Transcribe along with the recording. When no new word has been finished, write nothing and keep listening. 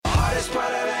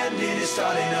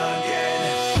starting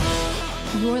again.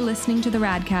 You're listening to the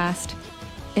Radcast.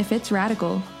 If it's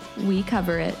radical, we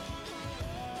cover it.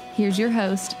 Here's your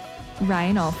host,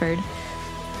 Ryan Alford.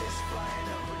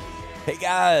 Hey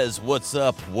guys, what's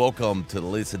up? Welcome to the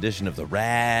latest edition of the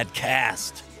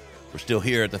Radcast. We're still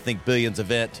here at the Think Billions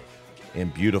event in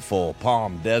beautiful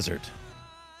Palm Desert.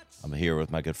 I'm here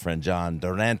with my good friend John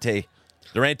Durante,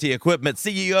 Durante Equipment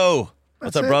CEO.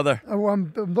 What's up, brother?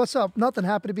 What's up? Nothing.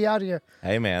 Happy to be out here.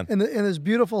 Hey, man. In this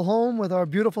beautiful home with our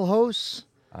beautiful hosts.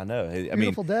 I know.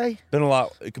 Beautiful day. Been a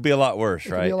lot. It could be a lot worse,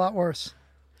 right? It could be a lot worse.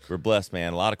 We're blessed,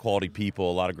 man. A lot of quality people,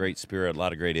 a lot of great spirit, a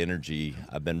lot of great energy.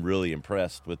 I've been really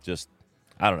impressed with just,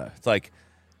 I don't know. It's like,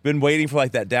 been waiting for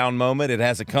like that down moment. It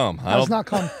hasn't come. Has not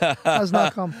come.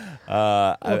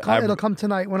 It'll come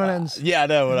tonight when it ends. Yeah, I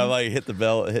know. When I like hit the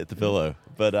pillow.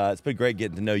 But it's been great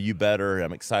getting to know you better.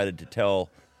 I'm excited to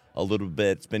tell a little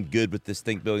bit. It's been good with this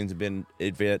Think Billions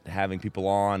event, having people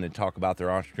on and talk about their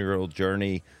entrepreneurial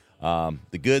journey.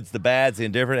 The goods, the bads, the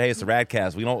indifferent. Hey, it's the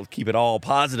Radcast. We don't keep it all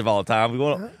positive all the time. We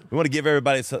want to give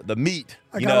everybody the meat.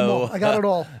 I got it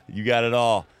all. You got it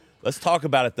all. Let's talk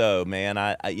about it though, man.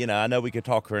 I know we could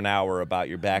talk for an hour about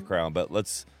your background, but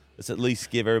let's at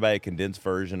least give everybody a condensed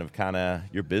version of kind of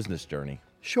your business journey.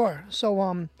 Sure.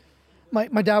 So,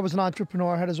 my dad was an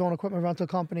entrepreneur, had his own equipment rental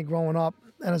company growing up,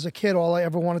 and as a kid, all I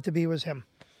ever wanted to be was him.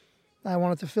 I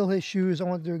wanted to fill his shoes. I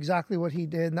wanted to do exactly what he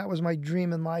did, and that was my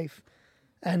dream in life.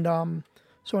 And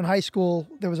so in high school,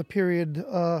 there was a period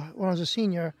when I was a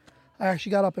senior, I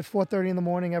actually got up at 4:30 in the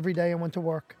morning every day and went to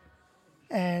work.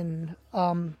 And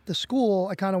the school,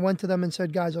 I kind of went to them and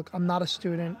said, guys, look, I'm not a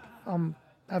student. I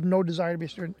have no desire to be a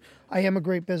student. I am a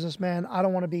great businessman. I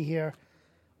don't want to be here.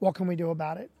 What can we do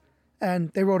about it?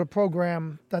 And they wrote a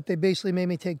program that they basically made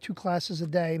me take 2 classes a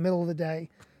day, middle of the day.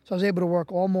 So I was able to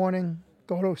work all morning,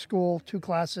 go to school, 2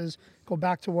 classes, go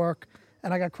back to work,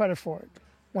 and I got credit for it.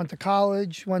 Went to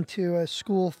college, went to a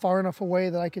school far enough away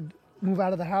that I could move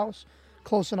out of the house,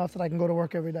 close enough that I can go to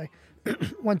work every day.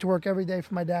 Went to work every day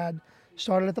for my dad.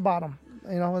 Started at the bottom,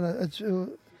 and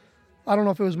I don't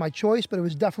know if it was my choice, but it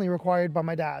was definitely required by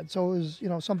my dad. So it was,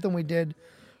 something we did.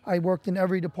 I worked in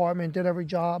every department, did every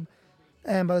job.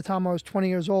 And by the time I was 20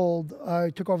 years old, I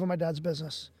took over my dad's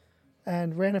business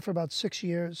and ran it for about 6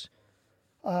 years.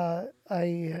 I'd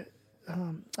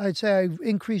say I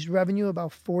increased revenue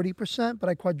about 40%, but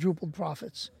I quadrupled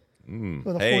profits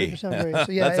with a 40% raise.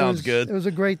 So yeah, that sounds good. It was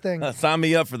a great thing. Sign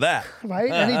me up for that.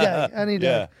 Right? Any day.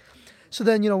 Yeah. So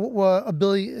then, there was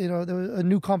a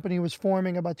new company was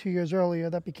forming about 2 years earlier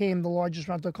that became the largest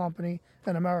rental company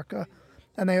in America,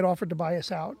 and they had offered to buy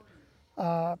us out.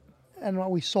 And when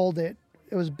we sold it,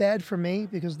 it was bad for me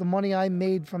because the money I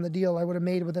made from the deal, I would have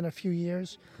made within a few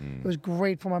years. It was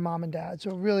great for my mom and dad. So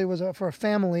it really was, for a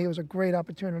family, it was a great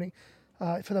opportunity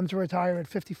for them to retire at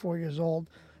 54 years old.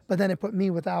 But then it put me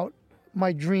without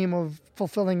my dream of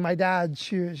fulfilling my dad's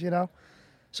shoes,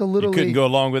 So literally, you couldn't go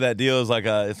along with that deal. It was like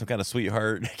some kind of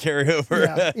sweetheart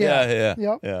carryover.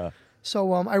 Yeah.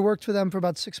 So I worked for them for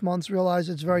about 6 months. Realized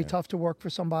it's very tough to work for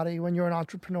somebody when you're an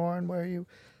entrepreneur and where you're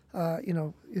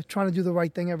trying to do the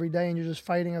right thing every day and you're just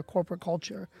fighting a corporate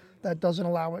culture that doesn't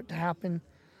allow it to happen.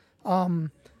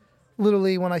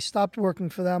 Literally, when I stopped working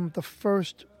for them, the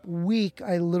first week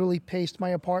I literally paced my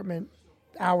apartment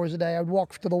hours a day. I'd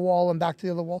walk to the wall and back to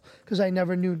the other wall because I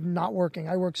never knew not working.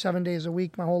 I worked 7 days a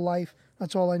week my whole life.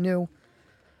 That's all I knew.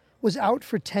 Was out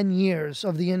for 10 years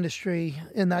of the industry.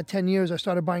 In that 10 years, I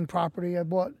started buying property.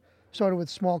 Started with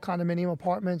small condominium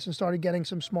apartments and started getting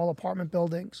some small apartment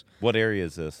buildings. What area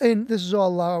is this? And this is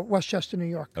all Westchester, New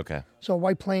York. Okay. So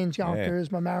White Plains, Yonkers,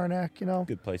 Mamaroneck,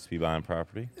 Good place to be buying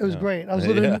property. It was great.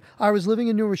 I was living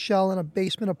in New Rochelle in a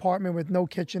basement apartment with no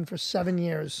kitchen for 7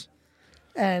 years.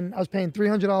 And I was paying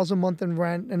 $300 a month in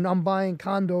rent, and I'm buying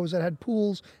condos that had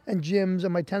pools and gyms,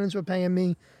 and my tenants were paying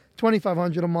me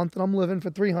 $2,500 a month, and I'm living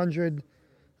for $300.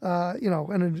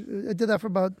 And I did that for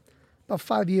about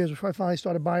 5 years before I finally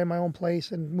started buying my own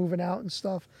place and moving out and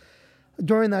stuff.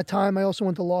 During that time, I also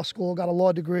went to law school, got a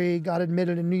law degree, got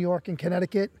admitted in New York and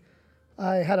Connecticut.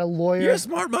 I had a lawyer. You're a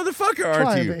smart motherfucker,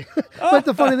 aren't you? But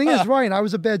the funny thing is, Ryan, I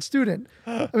was a bad student.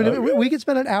 I mean, we could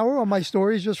spend an hour on my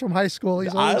stories just from high school.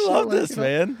 I love this,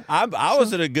 man. I was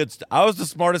the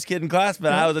smartest kid in class,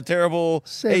 but I was a terrible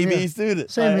AB student.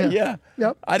 Same here. Yeah.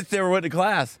 Yep. I just never went to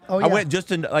class. Oh, yeah. I went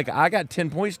I got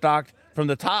 10-point stocked from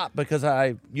the top because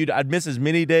I'd miss as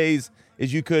many days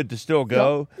as you could to still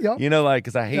go. Yep.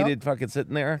 Because I hated fucking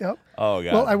sitting there. Yep. Oh,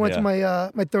 God. Well, I went to my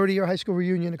 30-year high school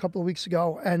reunion a couple of weeks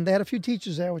ago, and they had a few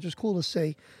teachers there, which was cool to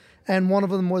see. And one of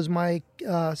them was my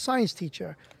science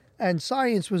teacher. And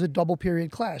science was a double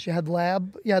period class. You had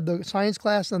the science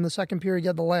class, and the second period you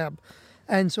had the lab.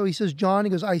 And so he says, John,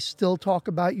 he goes, I still talk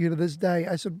about you to this day.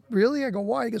 I said, really? I go,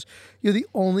 why? He goes, you're the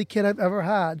only kid I've ever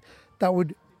had that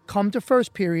would come to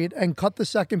first period and cut the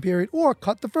second period, or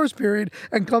cut the first period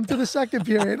and come to the second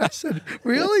period. I said,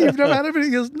 really? You've never had anybody?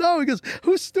 He goes, no. He goes,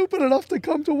 who's stupid enough to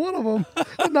come to one of them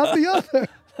and not the other?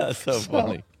 That's so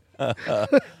funny.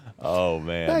 Oh,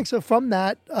 man. Thanks. So from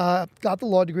that, got the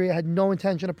law degree. I had no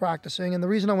intention of practicing. And the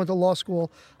reason I went to law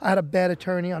school, I had a bad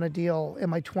attorney on a deal in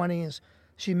my 20s.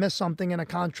 She missed something in a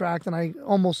contract, and I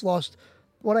almost lost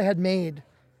what I had made.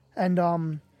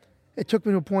 And it took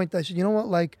me to a point that I said, you know what,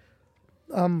 like,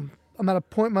 I'm at a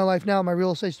point in my life now, my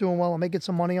real estate's doing well, I'm making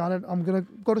some money on it. I'm going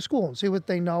to go to school and see what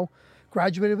they know.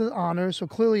 Graduated with honors. So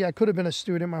clearly I could have been a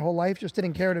student my whole life, just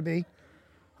didn't care to be.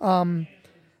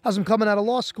 As I'm coming out of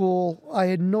law school, I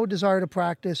had no desire to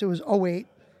practice. It was '08,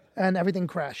 and everything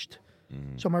crashed.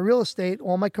 So my real estate,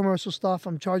 all my commercial stuff,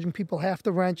 I'm charging people half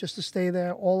the rent just to stay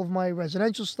there. All of my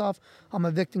residential stuff, I'm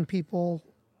evicting people,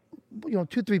 2,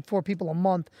 3, 4 people a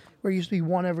month, where it used to be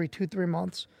one every 2, 3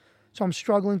 months. So I'm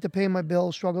struggling to pay my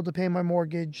bills, struggle to pay my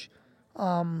mortgage.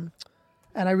 And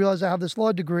I realized I have this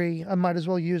law degree, I might as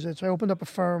well use it. So I opened up a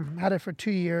firm, had it for 2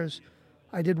 years.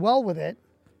 I did well with it.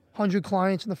 100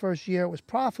 clients in the first year. It was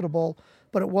profitable,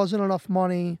 but it wasn't enough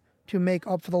money to make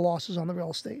up for the losses on the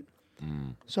real estate.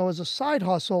 So as a side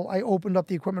hustle, I opened up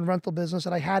the equipment rental business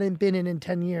that I hadn't been in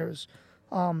 10 years,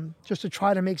 just to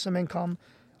try to make some income.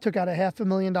 Took out a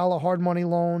 $500,000 hard money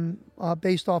loan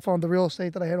based off on the real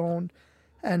estate that I had owned,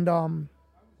 and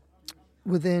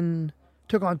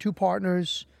took on 2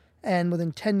 partners, and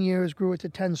within 10 years grew it to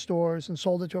 10 stores and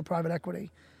sold it to a private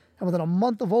equity. And within a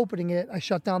month of opening it, I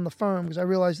shut down the firm because I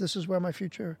realized this is where my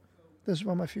future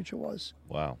was.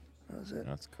 Wow. That was it.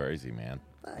 That's crazy, man.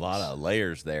 Thanks. A lot of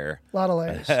layers there. A lot of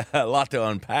layers. A lot to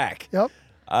unpack. Yep.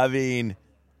 I mean,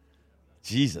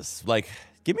 Jesus, like,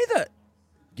 give me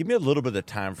a little bit of the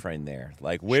time frame there.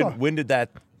 Like, when did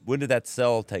that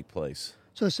sale take place?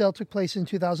 So the sale took place in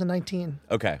 2019.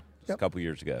 Okay. Yep. A couple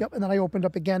years ago. Yep. And then I opened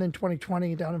up again in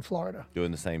 2020 down in Florida.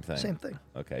 Doing the same thing. Same thing.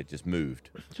 Okay, just moved.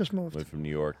 Just moved. Went from New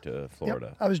York to Florida.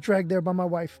 Yep. I was dragged there by my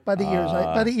wife. By the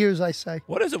ears, I say.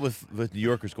 What is it with New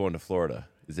Yorkers going to Florida?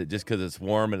 Is it just because it's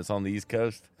warm and it's on the East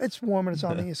Coast? It's warm and it's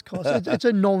on the East Coast. It's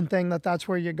a known thing that's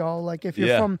where you go. Like if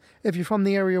you're from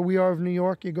the area we are of New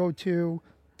York, you go to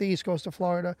the East Coast of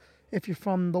Florida. If you're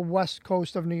from the West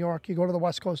Coast of New York, you go to the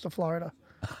West Coast of Florida.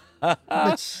 So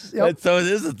it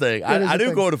is a thing. I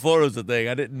knew going to Florida was a thing.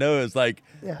 I didn't know it was like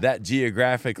that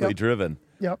geographically driven.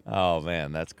 Yep. Oh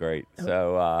man, that's great. Yep.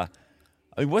 So, I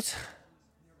mean, what's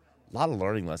a lot of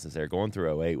learning lessons there. Going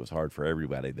through '08 was hard for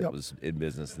everybody that was in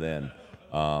business then.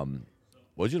 What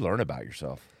did you learn about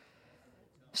yourself?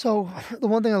 So the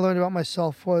one thing I learned about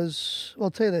myself was, well,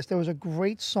 I'll tell you this. There was a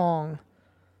great song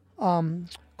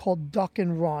called Duck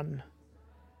and Run.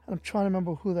 And I'm trying to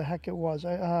remember who the heck it was.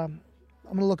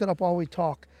 I'm going to look it up while we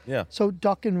talk. Yeah. So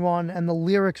Duck and Run, and the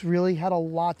lyrics really had a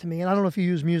lot to me. And I don't know if you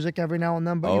use music every now and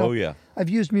then, but I've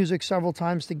used music several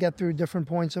times to get through different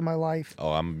points in my life.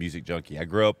 Oh, I'm a music junkie. I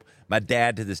grew up, my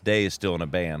dad to this day is still in a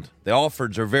band. The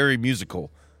Alfords are very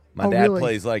musical. My dad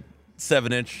plays like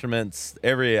 7 instruments.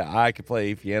 I could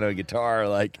play piano, guitar,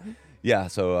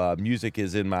 so music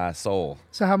is in my soul.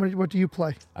 So what do you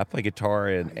play? I play guitar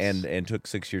and took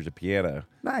 6 years of piano.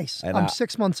 Nice. And I'm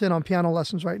 6 months in on piano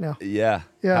lessons right now. Yeah.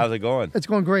 Yeah. How's it going? It's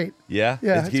going great. Yeah?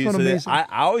 Yeah, it's going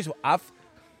amazing.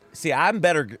 I'm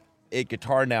better at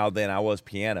guitar now than I was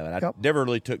piano. And I never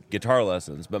really took guitar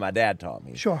lessons, but my dad taught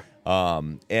me. Sure.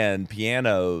 And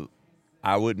piano,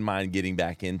 I wouldn't mind getting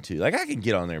back into. Like, I can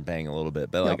get on there and bang a little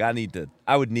bit, but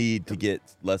I would need to get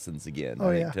lessons again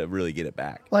to really get it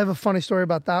back. Well, I have a funny story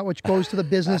about that, which goes to the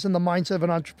business and the mindset of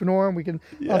an entrepreneur. And we can,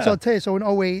 I'll tell you, so in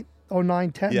 08,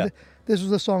 09, 10, this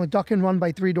was the song Duck and Run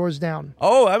by 3 Doors Down.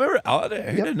 Oh, I remember. I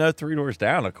didn't know 3 Doors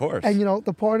Down, of course. And,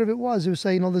 the part of it was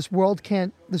saying, this world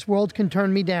can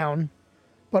turn me down,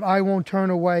 but I won't turn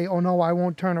away. Oh, no, I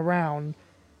won't turn around.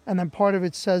 And then part of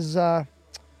it says, I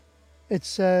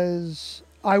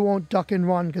won't duck and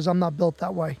run because I'm not built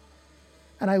that way.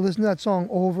 And I listened to that song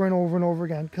over and over and over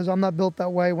again because I'm not built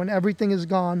that way. When everything is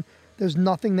gone, there's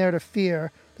nothing there to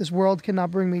fear. This world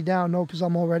cannot bring me down. No, because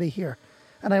I'm already here.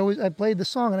 And I played the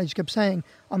song and I just kept saying,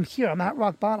 I'm here. I'm at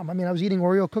rock bottom. I mean, I was eating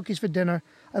Oreo cookies for dinner.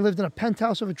 I lived in a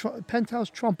penthouse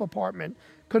Trump apartment.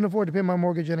 Couldn't afford to pay my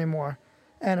mortgage anymore.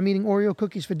 And I'm eating Oreo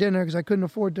cookies for dinner because I couldn't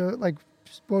afford to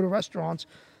go to restaurants.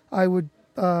 I would,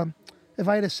 if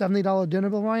I had a $70 dinner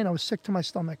bill, Ryan, I was sick to my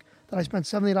stomach that I spent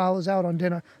 $70 out on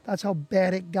dinner. That's how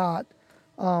bad it got.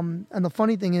 And the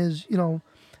funny thing is,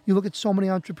 you look at so many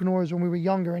entrepreneurs when we were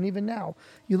younger, and even now,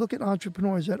 you look at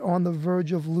entrepreneurs that are on the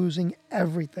verge of losing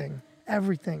everything.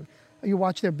 You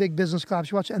watch their big business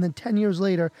collapse. You watch, and then 10 years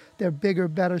later, they're bigger,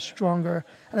 better, stronger.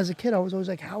 And as a kid, I was always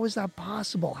like, how is that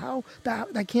possible? How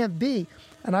that can't be?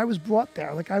 And I was brought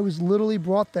there. Like, I was literally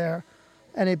brought there,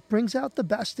 and it brings out the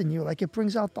best in you. Like, it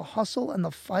brings out the hustle and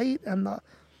the fight and the.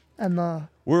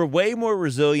 We're way more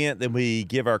resilient than we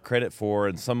give our credit for,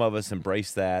 and some of us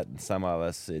embrace that, and some of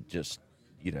us it just,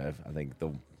 I think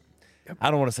I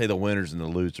don't want to say the winners and the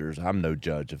losers. I'm no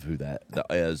judge of who that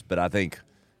is, but I think,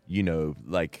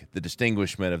 like the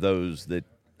distinguishment of those that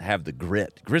have the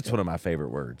grit. Grit's one of my favorite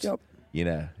words. Yep.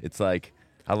 It's like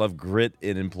I love grit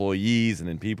in employees and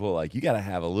in people. Like, you got to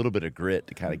have a little bit of grit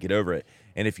to kind of get over it,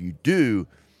 and if you do,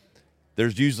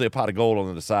 there's usually a pot of gold on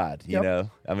the other side, you know?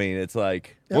 I mean, it's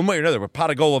like one way or another, a pot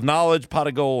of gold of knowledge, pot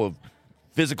of gold of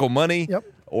physical money,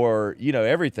 or,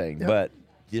 everything. But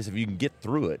just if you can get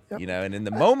through it, and in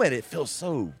the moment, it feels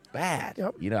so bad.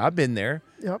 I've been there.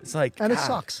 It's like, and God, it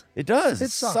sucks. It does. It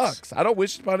sucks. I don't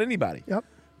wish it upon anybody.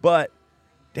 But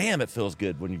damn, it feels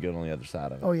good when you get on the other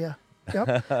side of it. Oh, yeah.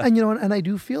 And I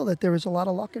do feel that there is a lot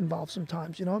of luck involved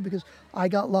sometimes, because I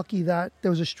got lucky that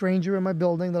there was a stranger in my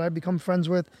building that I'd become friends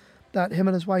with, that him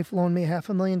and his wife loaned me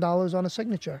 $500,000 on a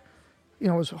signature. It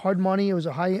was hard money. It was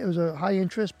a high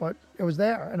interest, but it was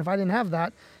there. And if I didn't have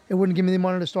that, it wouldn't give me the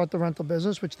money to start the rental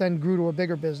business, which then grew to a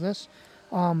bigger business.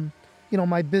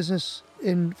 My business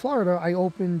in Florida, I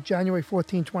opened January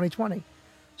 14, 2020.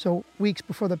 So weeks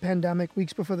before the pandemic,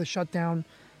 weeks before the shutdown.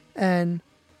 And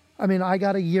I mean, I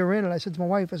got a year in and I said to my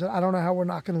wife, I said, I don't know how we're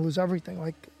not going to lose everything.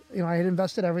 Like, I had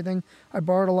invested everything. I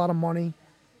borrowed a lot of money.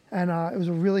 And it was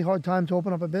a really hard time to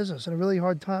open up a business, and a really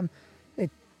hard time.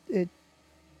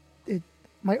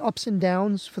 My ups and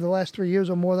downs for the last 3 years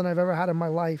are more than I've ever had in my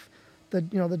life. The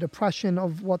depression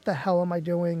of what the hell am I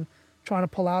doing, trying to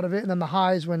pull out of it, and then the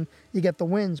highs when you get the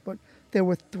wins. But there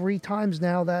were 3 times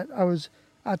now that I was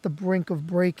at the brink of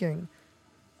breaking,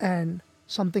 and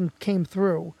something came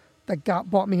through that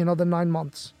bought me another 9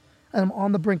 months. And I'm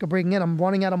on the brink of breaking in. I'm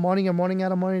running out of money. I'm running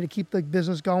out of money to keep the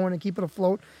business going and keep it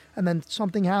afloat. And then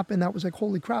something happened that was like,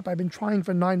 holy crap, I've been trying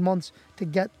for 9 months to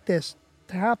get this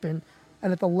to happen.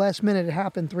 And at the last minute, it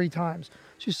happened 3 times.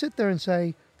 So you sit there and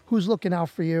say, who's looking out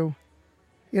for you?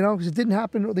 Because it didn't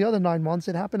happen the other 9 months.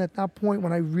 It happened at that point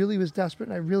when I really was desperate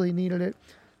and I really needed it.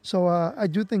 So I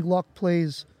do think luck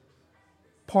plays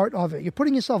part of it. You're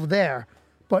putting yourself there.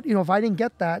 But, if I didn't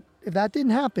get that, if that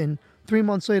didn't happen, 3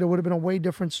 months later would have been a way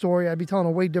different story. I'd be telling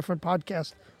a way different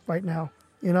podcast right now,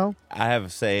 I have a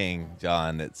saying,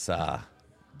 John, it's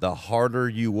the harder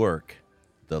you work,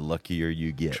 the luckier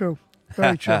you get. True.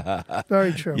 Very true.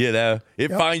 Very true.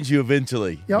 It finds you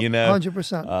eventually.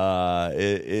 100%.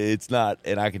 It's not,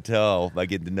 and I can tell by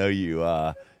getting to know you,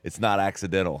 it's not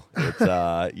accidental. It's,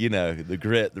 the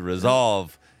grit, the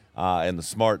resolve, and the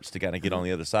smarts to kind of get on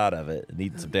the other side of it. And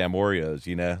eat some damn Oreos,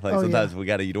 sometimes we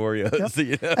got to eat Oreos.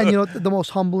 And the most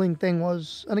humbling thing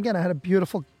was, and again, I had a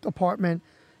beautiful apartment,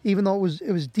 even though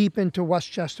it was deep into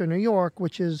Westchester, New York,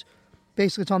 which is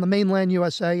basically, it's on the mainland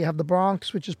USA. You have the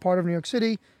Bronx, which is part of New York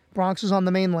City. Bronx is on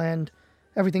the mainland.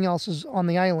 Everything else is on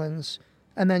the islands.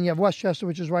 And then you have Westchester,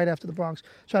 which is right after the Bronx.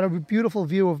 So I had a beautiful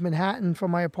view of Manhattan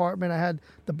from my apartment. I had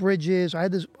the bridges. I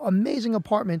had this amazing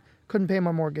apartment. Couldn't pay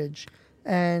my mortgage.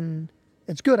 And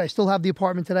it's good. I still have the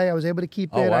apartment today. I was able to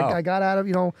keep it. Wow. I got out of,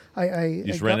 I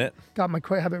just rent it? Have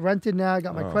it rented now. I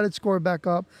got my credit score back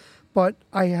up. But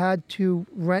I had to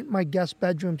rent my guest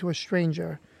bedroom to a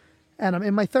stranger. And I'm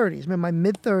in my 30s. I'm in my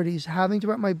mid-30s, having to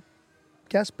rent my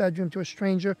guest bedroom to a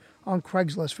stranger on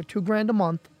Craigslist for $2,000 a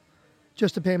month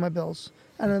just to pay my bills.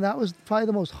 And then that was probably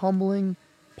the most humbling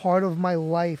part of my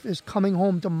life, is coming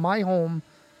home to my home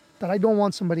that I don't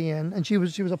want somebody in. And she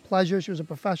was a pleasure. She was a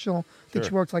professional. I think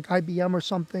she worked like IBM or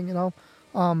something,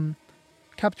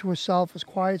 kept to herself, was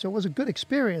quiet. So it was a good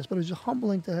experience, but it was just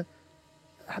humbling to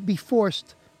be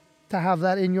forced to have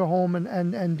that in your home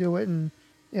and do it. And,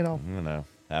 I don't know.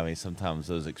 I mean, sometimes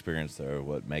those experiences are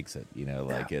what makes it,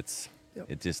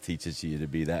 it just teaches you to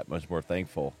be that much more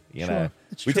thankful.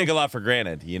 We take a lot for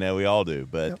granted, we all do.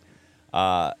 But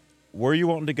where are you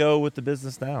wanting to go with the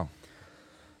business now?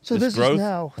 So Just this growth? is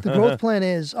now, the growth plan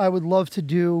is I would love to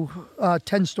do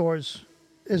 10 stores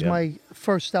is my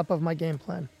first step of my game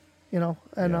plan,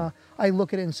 and I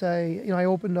look at it and say, I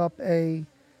opened up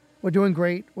we're doing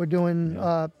great. We're doing,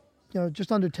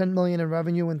 just under 10 million in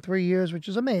revenue in 3 years, which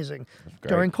is amazing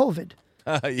during COVID.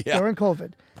 During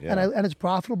COVID. And it's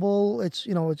profitable. It's,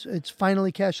 it's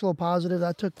finally cash flow positive.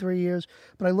 That took 3 years.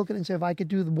 But I look at it and say, if I could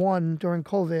do the one during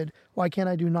COVID, why can't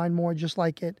I do 9 more just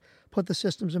like it? Put the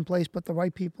systems in place, put the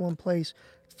right people in place,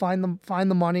 find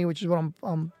the money, which is what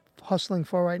I'm hustling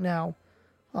for right now.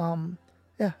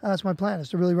 Yeah, that's my plan, is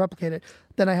to really replicate it.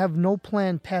 Then I have no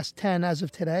plan past 10 as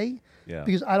of today,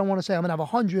 because I don't want to say I'm going to have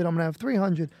 100, I'm going to have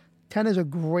 300. 10 is a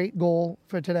great goal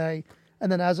for today.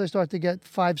 And then as I start to get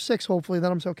 5, 6, hopefully,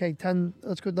 then I'm saying, okay, 10,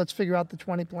 that's good. Let's figure out the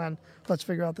 20 plan. Let's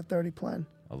figure out the 30 plan.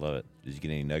 I love it. Did you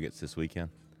get any nuggets this weekend?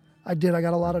 I did. I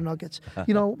got a lot of nuggets.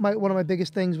 You know, one of my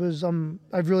biggest things was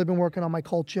I've really been working on my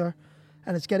culture,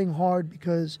 and it's getting hard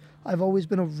because I've always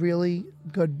been a really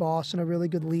good boss and a really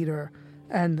good leader.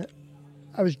 And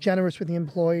I was generous with the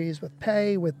employees, with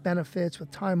pay, with benefits,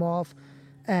 with time off,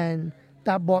 and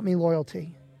that bought me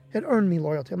loyalty. It earned me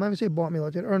loyalty. I'm not going to say bought me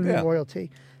loyalty. It earned me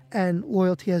loyalty. And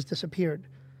loyalty has disappeared.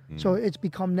 So it's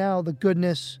become now the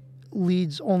goodness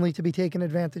leads only to be taken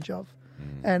advantage of.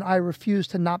 And I refuse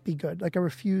to not be good. Like, I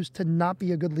refuse to not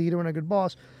be a good leader and a good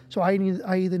boss. So I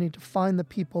either need to find the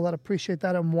people that appreciate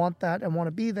that and want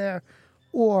to be there,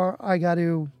 or I got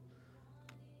to.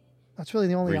 That's really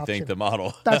the only option. Rethink the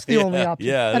model. That's the only option.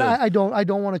 Yeah, and I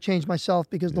don't want to change myself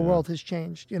because the world has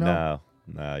changed. You know.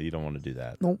 No, you don't want to do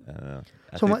that. Nope.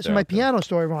 So my piano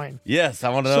story, Ryan. Yes, I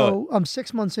want to know. So I'm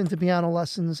 6 months into piano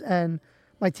lessons, and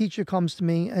my teacher comes to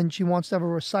me, and she wants to have a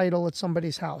recital at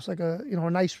somebody's house, like a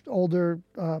nice older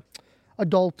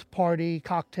adult party,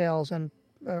 cocktails, and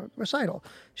recital.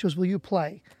 She goes, "Will you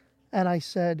play?" And I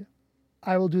said,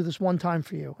 "I will do this one time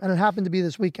for you." And it happened to be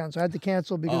this weekend, so I had to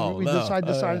cancel because we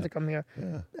decided to come here.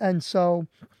 Yeah. And so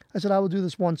I said, "I will do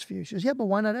this once for you." She goes, "Yeah, but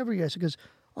why not every year?" I said, "Because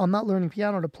I'm not learning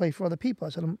piano to play for other people." I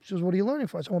said, she goes, "What are you learning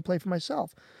for?" I said, "I want to play for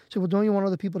myself." She said, "Well, don't you want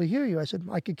other people to hear you?" I said,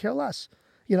 "I could care less."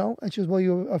 And she goes, "Well,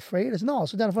 you're afraid?" I said, "No, I'll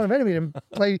sit down in front of anybody and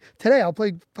play today. I'll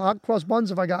play hot cross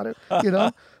buns if I got it,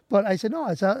 But I said, "No,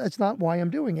 it's not why I'm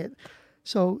doing it."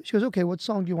 So she goes, "Okay, what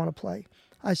song do you want to play?"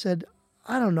 I said,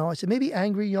 "I don't know." I said, "Maybe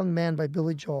Angry Young Man by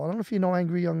Billy Joel." I don't know if you know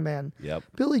Angry Young Man. Yep.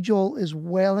 Billy Joel is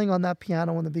wailing on that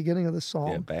piano in the beginning of the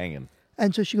song. Yeah, banging.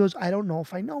 And so she goes, "I don't know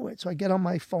if I know it." So I get on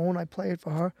my phone, I play it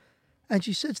for her. And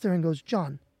she sits there and goes,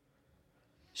 "John,"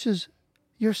 she says,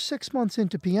 "you're 6 months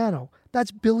into piano.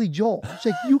 That's Billy Joel."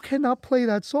 She's like, "You cannot play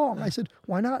that song." I said,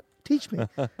 "Why not? Teach me."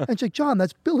 And she's like, "John,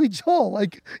 that's Billy Joel."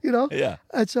 Yeah.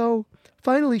 And so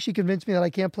finally she convinced me that I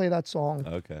can't play that song.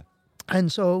 Okay.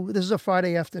 And so this is a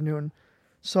Friday afternoon.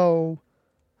 So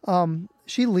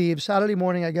she leaves. Saturday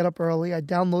morning, I get up early. I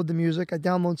download the music. I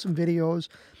download some videos.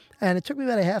 And it took me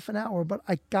about a half an hour, but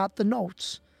I got the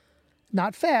notes.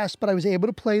 Not fast, but I was able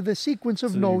to play the sequence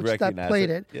of notes that played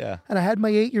it. Yeah. And I had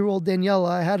my 8-year-old Daniela,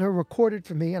 I had her record it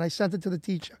for me, and I sent it to the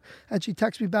teacher. And she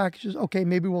texted me back. She says, "Okay,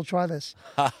 maybe we'll try this."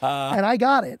 And I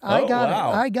got it. I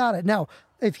got it. Now,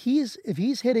 if he's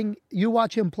hitting, you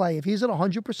watch him play. If he's at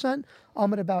 100%,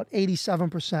 I'm at about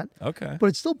 87%. Okay. But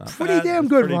it's still pretty damn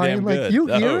good, pretty Ryan. damn Like, good. you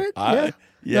hear it?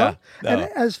 Yeah. No? And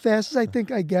as fast as I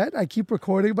think I get, I keep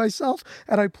recording myself,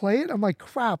 and I play it. I'm like,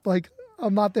 crap, like,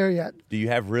 I'm not there yet. Do you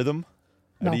have rhythm?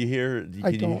 No, do you hear?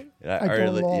 I don't. I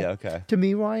don't at all. Yeah, okay. To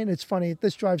me, Ryan, it's funny.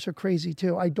 This drives her crazy,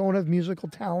 too. I don't have musical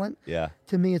talent. Yeah.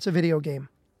 To me, it's a video game.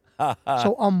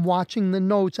 So I'm watching the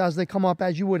notes as they come up,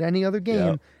 as you would any other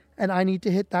game, and I need to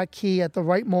hit that key at the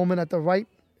right moment, at the right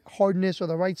hardness or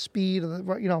the right speed, or the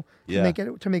right,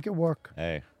 to make it work.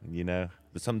 Hey,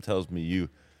 but something tells me you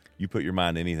put your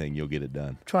mind to anything, you'll get it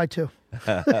done. Try to.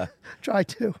 Try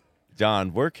to.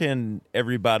 John, where can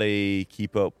everybody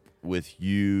keep up with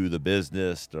you, the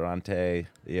business, Durante,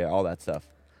 all that stuff?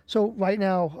 So right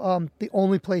now, the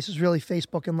only place is really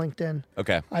Facebook and LinkedIn.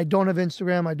 Okay. I don't have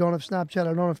Instagram. I don't have Snapchat.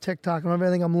 I don't have TikTok. I don't have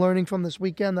anything. I'm learning from this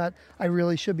weekend that I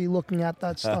really should be looking at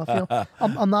that stuff.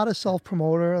 I'm not a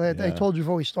self-promoter. I told you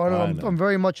before we started. I'm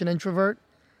very much an introvert.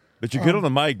 But you're good on the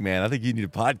mic, man. I think you need a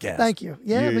podcast. Thank you.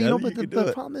 Yeah, but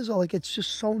the problem is, it's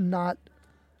just so not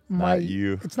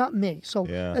you. It's not me. So,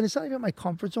 and it's not even my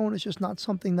comfort zone. It's just not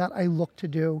something that I look to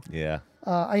do. Yeah.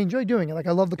 I enjoy doing it. Like,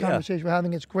 I love the conversation we're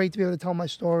having. It's great to be able to tell my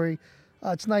story.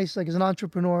 It's nice. Like, as an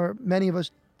entrepreneur, many of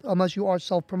us, unless you are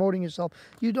self-promoting yourself,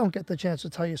 you don't get the chance to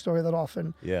tell your story that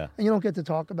often. Yeah. And you don't get to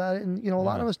talk about it. And, a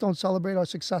lot of us don't celebrate our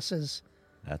successes.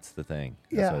 That's the thing.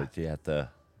 Yeah. So you have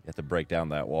to break down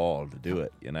that wall to do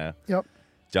it, Yep.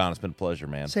 John, it's been a pleasure,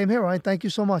 man. Same here, Ryan. Thank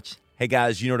you so much. Hey,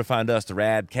 guys, you know where to find us,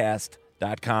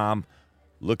 theradcast.com.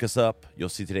 Look us up. You'll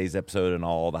see today's episode and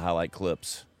all the highlight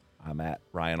clips. I'm at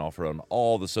Ryan Alford on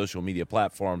all the social media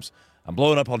platforms. I'm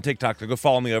blowing up on TikTok, so go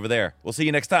follow me over there. We'll see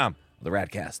you next time on the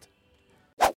Radcast.